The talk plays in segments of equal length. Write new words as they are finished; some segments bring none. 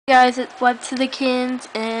Guys, it's Web to the Kins,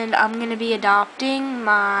 and I'm gonna be adopting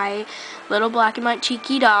my little black and white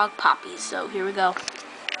cheeky dog, Poppy. So here we go.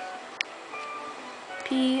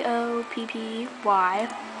 Poppy.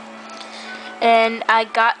 And I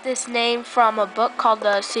got this name from a book called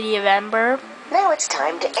The City of Ember. Now it's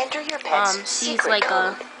time to enter your pet's She's secret like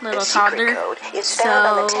code. a little the secret toddler. code is found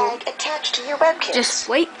on the tag attached to your webkit. Just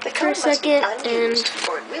wait for a second, and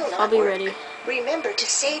I'll be ready. Remember to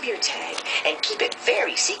save your tag and keep it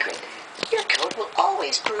very secret. Your code will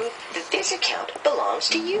always prove that this account belongs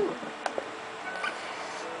to you.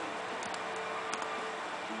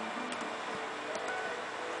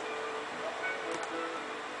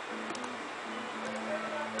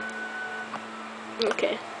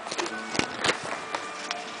 Okay.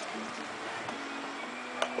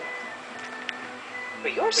 For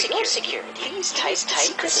your security, please type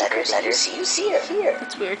the letters you see here.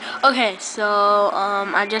 That's weird. Okay, so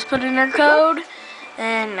I just put in her code,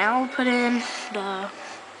 and now I'll put in the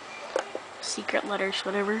secret letters,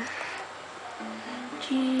 whatever.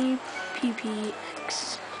 GPPX.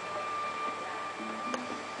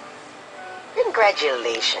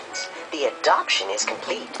 Congratulations. The adoption is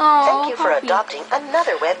complete. Oh, thank you for Poppy. adopting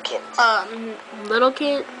another webkin. Little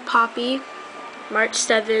kid, Poppy, March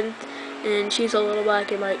 7th, and she's a little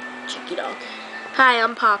black and white cheeky dog. Hi,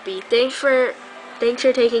 I'm Poppy. Thanks for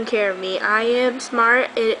taking care of me. I am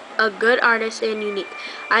smart, a good artist, and unique.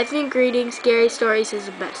 I think reading scary stories is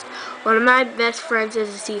the best. One of my best friends is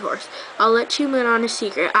a seahorse. I'll let you in on a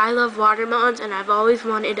secret. I love watermelons, and I've always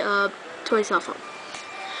wanted a toy cell phone.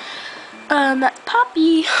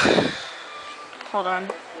 Poppy. Hold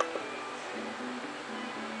on.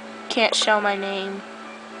 Can't show my name.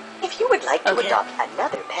 If you would like to adopt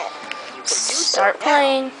another pet, you can Start do so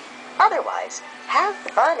playing. now. Otherwise, have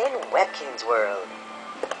fun in Webkin's world.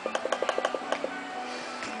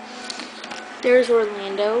 There's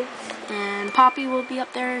Orlando, and Poppy will be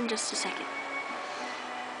up there in just a second.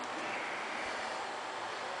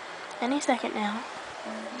 Any second now.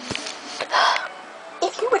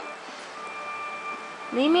 If you would...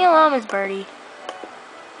 Leave me alone, Miss Birdie.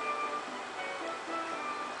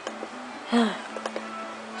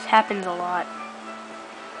 This happens a lot.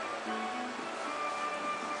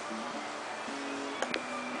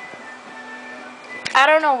 I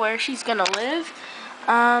don't know where she's gonna live.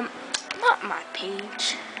 Not my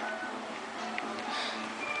page.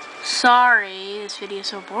 Sorry, this video is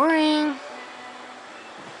so boring.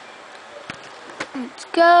 Let's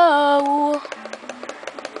go.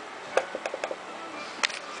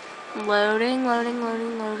 Loading.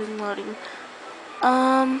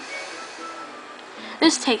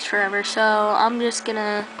 This takes forever, so I'm just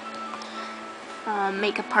gonna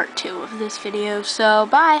make a part 2 of this video. So,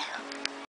 bye.